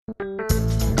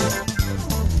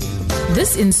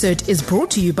This insert is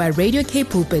brought to you by Radio K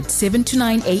Pulpit 7 to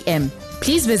 9 a.m.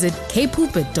 Please visit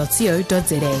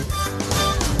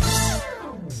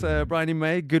kpulpit.co.za. Bryony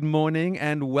May, good morning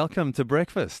and welcome to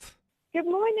breakfast. Good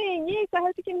morning. Yes, I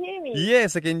hope you can hear me.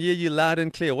 Yes, I can hear you loud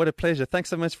and clear. What a pleasure. Thanks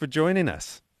so much for joining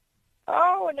us.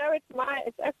 Oh no, it's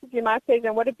absolutely my pleasure.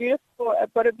 And what a beautiful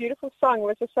song. It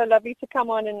was just so lovely to come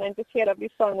on and just hear a lovely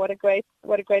song. What a great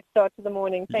start to the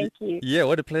morning. Thank you. Yeah,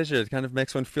 what a pleasure. It kind of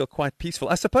makes one feel quite peaceful.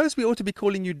 I suppose we ought to be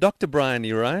calling you Dr.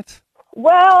 Bryony, right?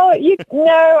 Well,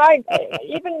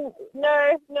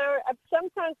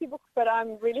 sometimes people, but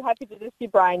I'm really happy to just be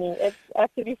Bryony. It's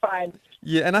absolutely fine.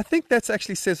 Yeah, and I think that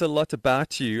actually says a lot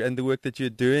about you and the work that you're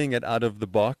doing at Out of the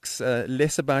Box.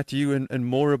 Less about you and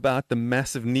more about the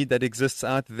massive need that exists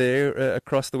out there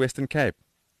across the Western Cape.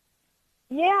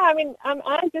 Yeah, I mean,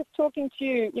 I'm just talking to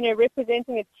you,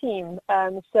 representing a team.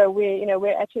 So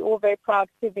we're actually all very proud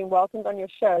to have been welcomed on your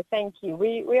show. Thank you.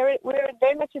 We're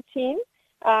very much a team.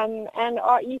 And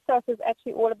our ethos is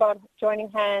actually all about joining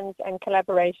hands and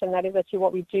collaboration. That is actually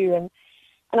what we do. And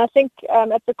I think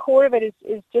at the core of it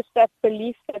is just that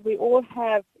belief that we all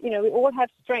have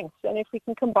strengths. And if we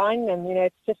can combine them,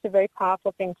 it's just a very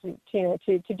powerful thing to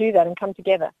do that and come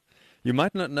together. You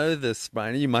might not know this,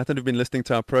 Bryony. You might not have been listening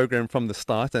to our program from the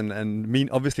start and me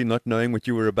obviously not knowing what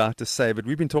you were about to say, but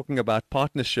we've been talking about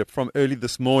partnership from early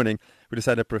this morning. We just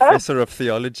had a professor of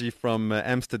theology from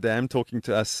Amsterdam talking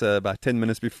to us about 10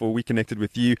 minutes before we connected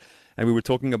with you, and we were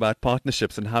talking about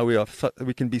partnerships and how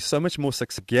we can be so much more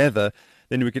together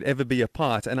than we could ever be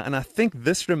apart. And I think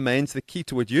this remains the key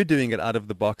to what you're doing at Out of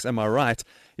the Box. Am I right?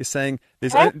 Is saying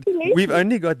we've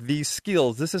only got these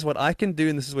skills. This is what I can do,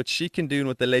 and this is what she can do, and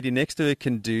what the lady next to her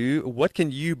can do. What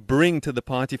can you bring to the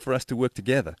party for us to work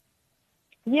together?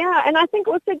 Yeah, and I think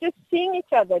also just seeing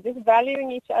each other, just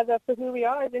valuing each other for who we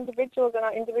are as individuals and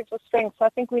our individual strengths. I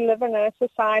think we live in a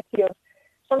society of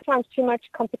sometimes too much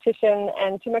competition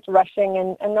and too much rushing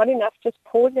and not enough just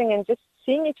pausing and just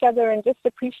seeing each other and just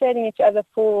appreciating each other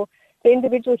for the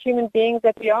individual human beings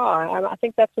that we are. I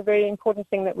think that's a very important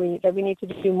thing that we need to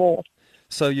do more.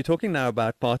 So you're talking now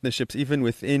about partnerships even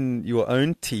within your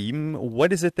own team.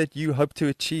 What is it that you hope to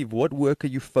achieve? What work are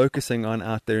you focusing on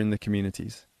out there in the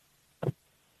communities?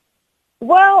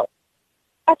 Well,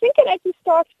 I think it actually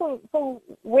starts from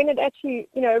when it actually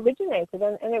originated,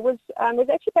 and it was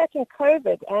actually back in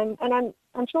COVID, and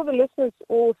I'm sure the listeners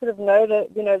all sort of know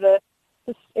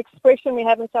this expression we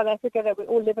have in South Africa that we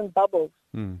all live in bubbles.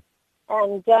 And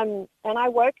I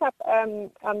woke up.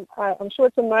 I'm sure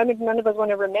it's a moment none of us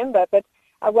want to remember, but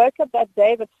I woke up that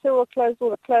day that Cyril closed all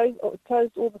the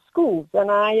schools, and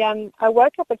I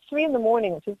woke up at 3 a.m,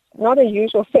 which is not a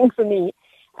usual thing for me,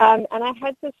 and I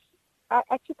had this. I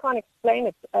actually can't explain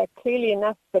it clearly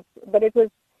enough, but it was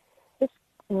this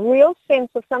real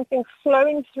sense of something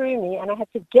flowing through me, and I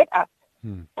had to get up,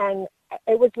 and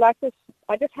it was like this.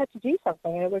 I just had to do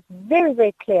something, and it was very,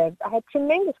 very clear. I had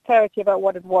tremendous clarity about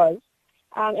what it was,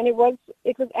 and it was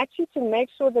actually to make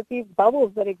sure that these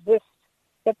bubbles that exist,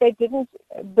 that they didn't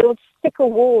build thicker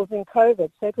walls in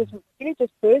COVID. So it was really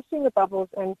just bursting the bubbles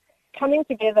and coming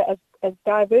together as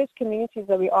diverse communities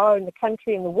that we are in the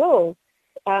country and the world.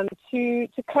 To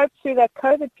cope through that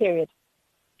COVID period.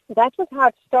 That was how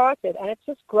it started, and it's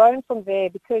just grown from there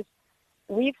because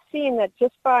we've seen that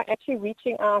just by actually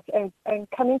reaching out and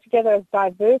coming together as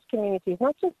diverse communities,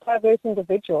 not just diverse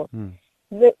individuals,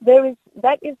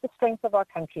 that is the strength of our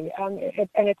country. And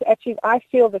it's actually, I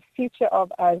feel the future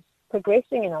of us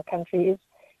progressing in our country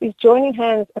is joining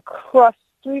hands across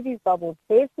through these bubbles,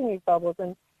 bursting these bubbles,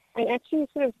 and actually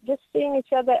sort of just seeing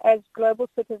each other as global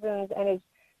citizens and as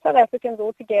South Africans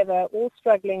all together, all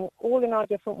struggling, all in our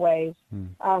different ways.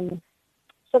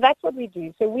 So that's what we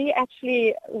do. So we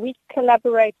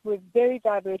collaborate with very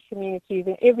diverse communities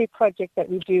in every project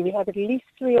that we do. We have at least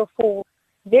 3 or 4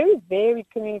 very varied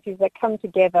communities that come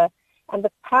together, and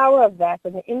the power of that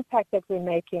and the impact that we're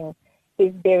making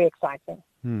is very exciting.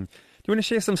 Do you want to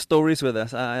share some stories with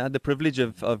us? I had the privilege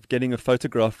of getting a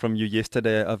photograph from you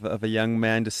yesterday of a young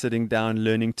man just sitting down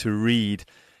learning to read.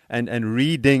 And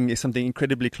reading is something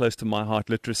incredibly close to my heart,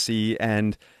 literacy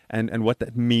and what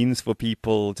that means for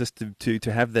people, just to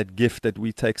have that gift that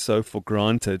we take so for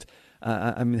granted.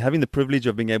 I mean, having the privilege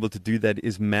of being able to do that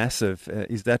is massive.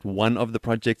 Is that one of the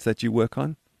projects that you work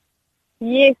on?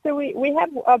 Yes, so we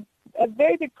have a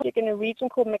very big project in a region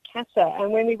called Macassar,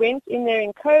 and when we went in there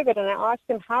in COVID and I asked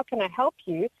them, how can I help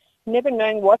you, never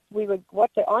knowing what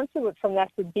the answer from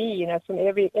that would be, from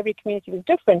every community was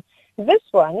different. This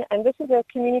one, and this is a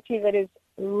community that is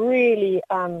really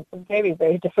a very,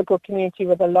 very difficult community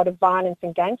with a lot of violence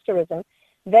and gangsterism.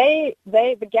 The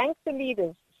gangster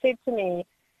leaders said to me,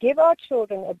 give our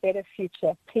children a better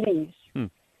future, please.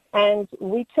 And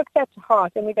we took that to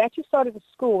heart, and we've actually started a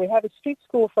school. We have a street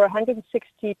school for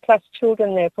 160 plus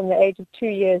children there from the age of 2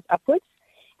 years upwards.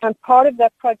 And part of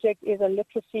that project is a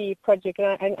literacy project,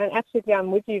 and absolutely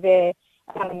I'm with you there.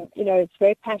 It's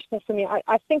very passionate for me.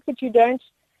 I think that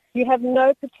you have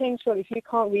no potential if you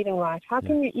can't read and write. How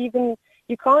can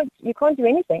you can't do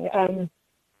anything,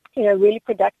 really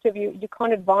productive. You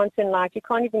can't advance in life. You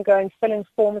can't even go and fill in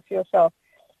forms for yourself.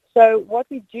 So what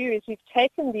we do is we've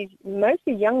taken these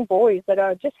mostly young boys that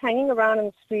are just hanging around on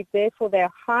the street, therefore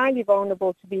they're highly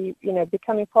vulnerable to be,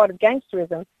 becoming part of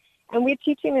gangsterism, and we're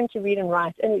teaching them to read and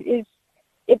write. And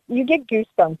you get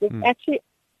goosebumps. It's actually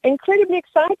incredibly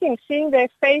exciting seeing their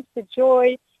face, the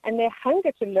joy, and their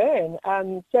hunger to learn.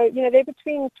 They're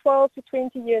between 12 to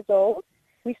 20 years old.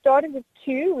 We started with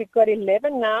 2. We've got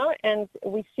 11 now, and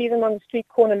we see them on the street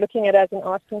corner looking at us and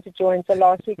asking to join. So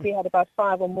last week we had about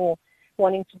 5 or more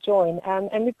wanting to join.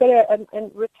 And we've got a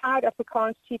retired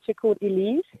Afrikaans teacher called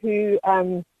Elise, who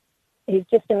is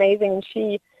just amazing.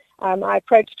 And I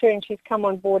approached her, and she's come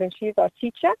on board, and she's our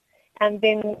teacher. And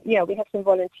then, we have some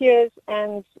volunteers.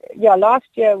 And, last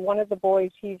year, one of the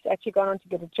boys, he's actually gone on to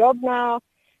get a job now.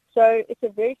 So it's a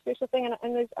very special thing.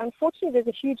 And unfortunately, there's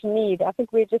a huge need. I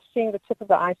think we're just seeing the tip of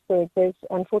the iceberg. There's,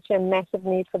 unfortunately, a massive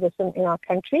need for this in our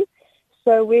country.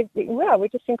 So we're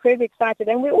just incredibly excited.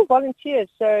 And we're all volunteers.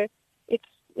 So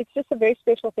it's just a very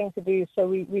special thing to do. So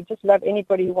we just love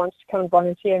anybody who wants to come and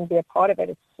volunteer and be a part of it.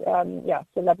 It's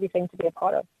a lovely thing to be a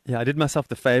part of. Yeah, I did myself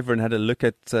the favor and had a look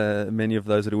at many of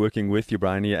those that are working with you,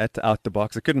 Bryony, at Out the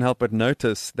Box. I couldn't help but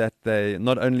notice that they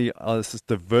not only are this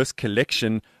diverse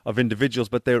collection of individuals,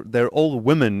 but they're all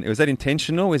women. Was that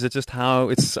intentional? Is it just how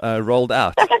it's rolled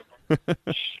out?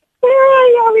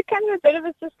 Yeah, we're kind of a bit of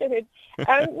a sisterhood.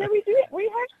 No, we do. We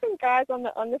have some guys on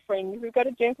the fringe. We've got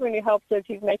a gentleman who helps us.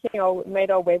 He's made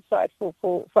our website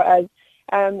for us.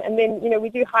 And then we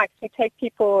do hikes. We take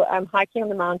people hiking on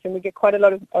the mountain. We get quite a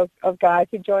lot of guys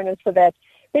who join us for that.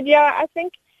 But yeah, I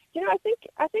think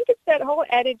it's that whole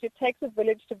adage: it takes a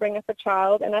village to bring up a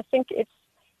child, and I think it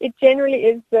generally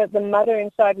is the mother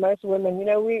inside most women.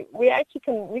 We actually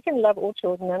can love all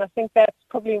children, and I think that's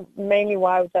probably mainly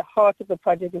why the heart of the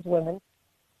project is women.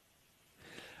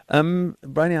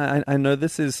 Bryony, I know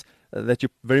this is that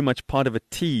you're very much part of a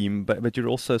team, but you're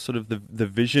also sort of the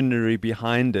visionary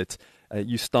behind it.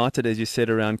 You started, as you said,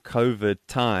 around COVID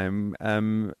time.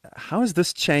 How has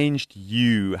this changed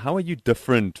you? How are you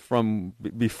different from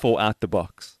before Out the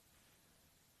Box?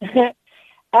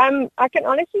 I can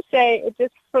honestly say it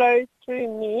just flows through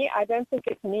me. I don't think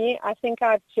it's me. I think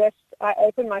I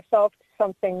opened myself to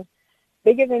something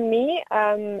bigger than me.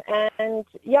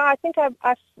 I think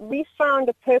I've refound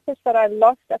a purpose that I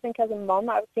lost, I think, as a mom.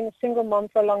 I've been a single mom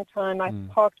for a long time. I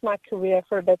parked my career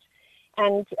for a bit.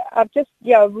 And I've just,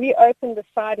 reopened the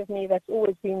side of me that's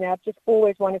always been there. I've just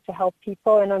always wanted to help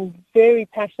people. And I'm very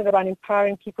passionate about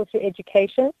empowering people through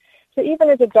education. So even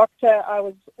as a doctor,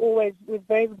 it was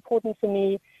very important for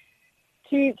me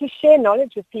to share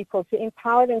knowledge with people, to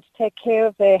empower them to take care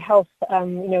of their health,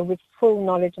 with full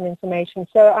knowledge and information.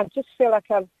 So I just feel like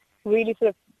I've really sort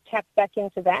of tapped back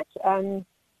into that. I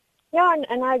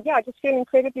just feel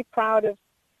incredibly proud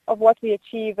of what we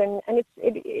achieve, and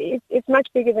it's much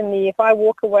bigger than me. If I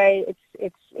walk away,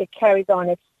 it carries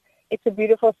on. It's a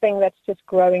beautiful thing that's just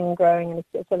growing and growing, and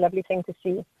it's a lovely thing to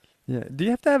see. Yeah. Do you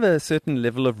have to have a certain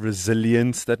level of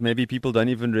resilience that maybe people don't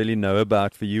even really know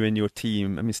about for you and your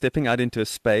team? I mean, stepping out into a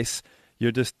space,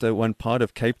 you're just one part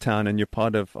of Cape Town, and you're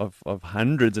part of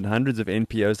hundreds and hundreds of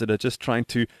NPOs that are just trying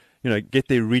to, get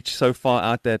their reach so far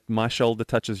out that my shoulder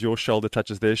touches your shoulder,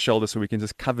 touches their shoulder, so we can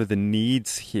just cover the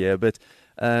needs here. But,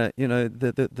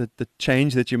 the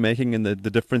change that you're making and the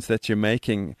difference that you're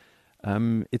making,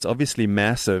 it's obviously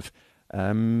massive.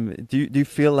 Do you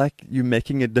feel like you're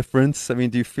making a difference? I mean,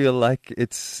 do you feel like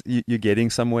you're getting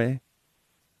somewhere?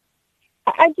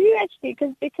 I do actually,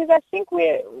 because I think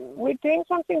we're doing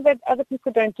something that other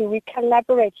people don't do. We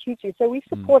collaborate hugely, so we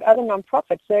support other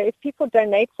nonprofits. So if people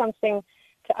donate something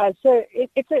to us, so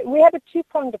we have a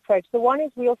two-pronged approach. The one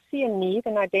is we'll see a need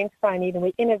and identify a need, and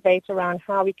we innovate around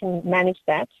how we can manage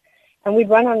that. And we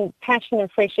run on passion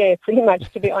and fresh air, pretty much,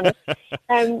 to be honest.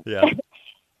 Yeah.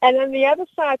 And on the other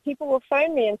side, people will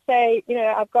phone me and say,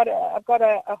 I've got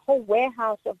a whole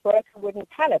warehouse of broken wooden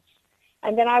pallets,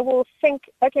 and then I will think,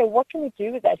 okay, what can we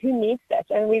do with that? Who needs that?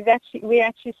 And we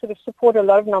actually sort of support a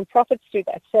lot of nonprofits through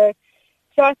that. So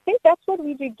I think that's what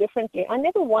we do differently. I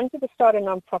never wanted to start a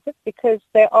nonprofit because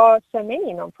there are so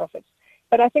many nonprofits,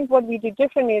 but I think what we do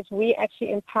differently is we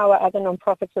actually empower other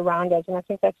nonprofits around us, and I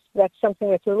think that's something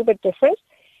that's a little bit different.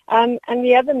 And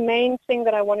the other main thing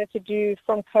that I wanted to do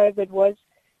from COVID was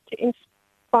to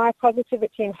inspire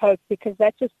positivity and hope, because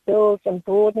that just builds and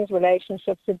broadens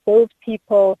relationships. It builds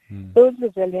people, builds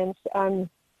resilience. And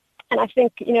I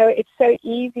think, it's so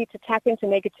easy to tap into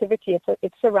negativity.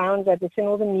 It surrounds us. It's in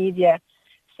all the media.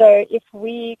 So if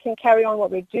we can carry on what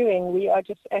we're doing, we are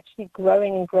just actually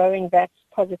growing and growing that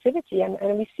positivity. And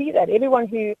we see that. Everyone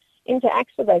who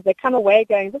interacts with us, they come away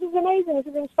going, this is amazing, this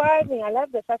is inspiring, I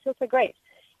love this, I feel so great.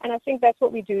 And I think that's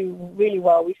what we do really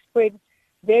well. We spread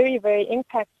very, very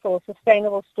impactful,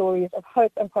 sustainable stories of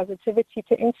hope and positivity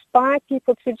to inspire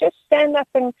people to just stand up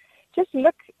and just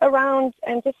look around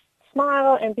and just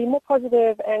smile and be more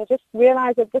positive and just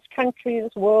realize that this country,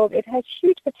 this world, it has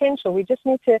huge potential. We just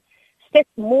need to step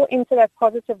more into that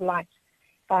positive light.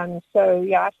 I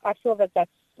feel that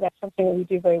that's something that we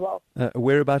do very well.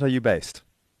 Whereabout are you based?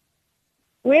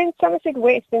 We're in Somerset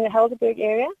West in the Helderberg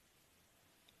area.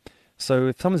 So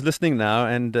if someone's listening now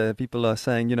and people are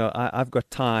saying, I've got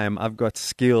time, I've got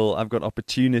skill, I've got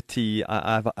opportunity,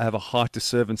 I have a heart to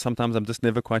serve, and sometimes I'm just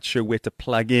never quite sure where to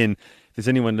plug in. If there's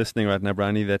anyone listening right now,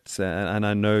 Bryony, and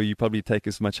I know you probably take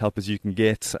as much help as you can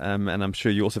get, and I'm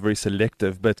sure you're also very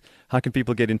selective, but how can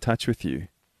people get in touch with you?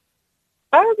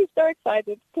 I will be so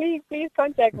excited. Please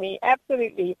contact me.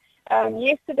 Absolutely.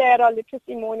 Yesterday at our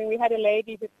literacy morning, we had a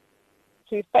lady who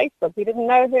to Facebook. We didn't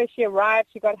know her. She arrived,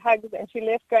 she got hugs, and she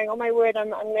left going, oh my word, I'm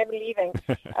never leaving.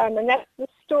 And that's the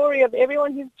story of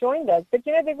everyone who's joined us. But,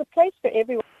 there's a place for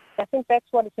everyone. I think that's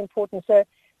what is important. So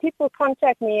people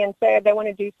contact me and say they want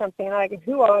to do something, and I'm like,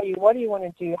 who are you? What do you want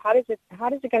to do? How is it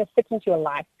going to fit into your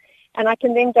life? And I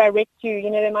can then direct you.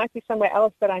 There might be somewhere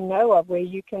else that I know of where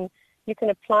you can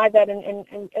apply that, and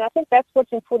I think that's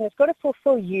what's important. It's got to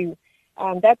fulfill you.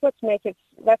 That's what makes it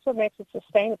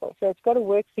sustainable. So it's got to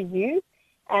work for you.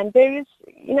 And there is,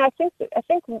 I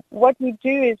think what we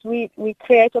do is we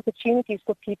create opportunities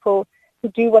for people to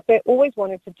do what they always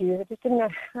wanted to do. They just didn't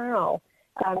know how.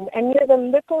 And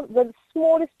the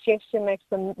smallest gesture makes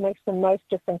the most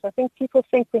difference. I think people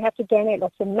think we have to donate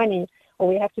lots of money or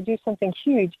we have to do something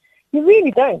huge. You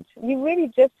really don't. You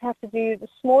really just have to do the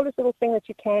smallest little thing that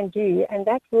you can do, and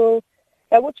that will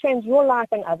change your life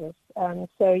and others.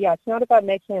 It's not about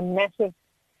making a massive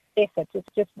effort. It's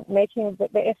just making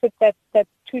the effort that's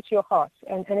true to your heart,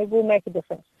 and it will make a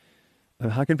difference.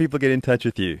 How can people get in touch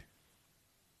with you?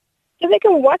 So they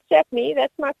can WhatsApp me.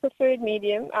 That's my preferred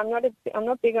medium. I'm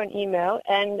not big on email,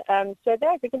 and they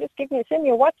can just send me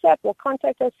a WhatsApp or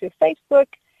contact us through Facebook.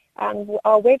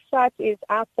 Our website is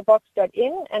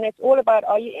outthebox.in, and it's all about,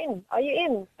 are you in? Are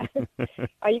you in?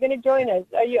 Are you going to join us?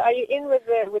 Are you in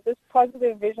with this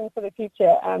positive vision for the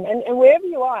future? And wherever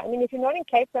you are, if you're not in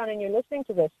Cape Town and you're listening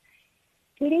to this,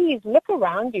 please look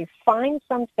around you. Find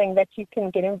something that you can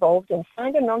get involved in.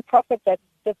 Find a nonprofit that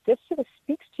just sort of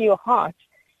speaks to your heart,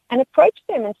 and approach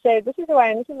them and say, this is who I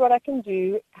am, this is what I can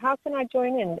do. How can I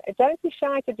join in? Don't be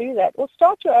shy to do that, or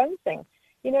start your own thing.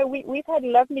 We've had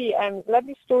lovely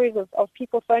stories of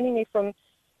people phoning me from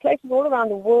places all around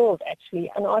the world,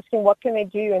 actually, and asking what can they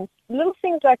do, and little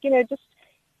things like,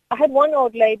 I had one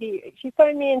old lady, she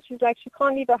phoned me and she's like, she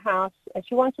can't leave her house and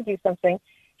she wants to do something.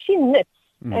 She knits,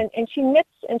 and she knits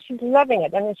and she's loving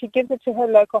it, and then she gives it to her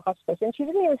local hospice, and she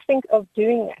didn't even think of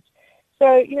doing that.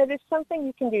 So, there's something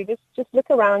you can do. Just look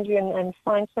around you and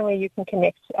find somewhere you can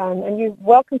connect, and you're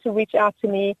welcome to reach out to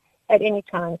me at any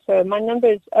time. So my number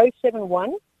is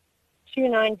 071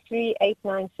 293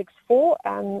 8964.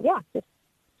 Just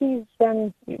please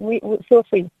feel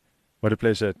free. What a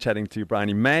pleasure chatting to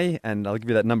Bryony May, and I'll give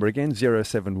you that number again,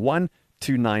 071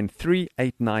 293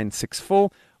 8964,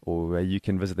 or you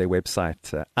can visit their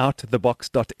website,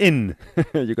 outthebox.in.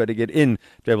 You've got to get in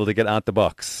to be able to get out the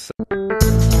box.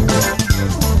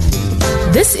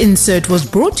 This insert was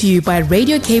brought to you by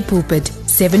Radio K Pulpit,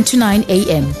 7 to 9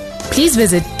 a.m. Please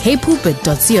visit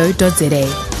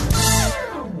kpulpit.co.za.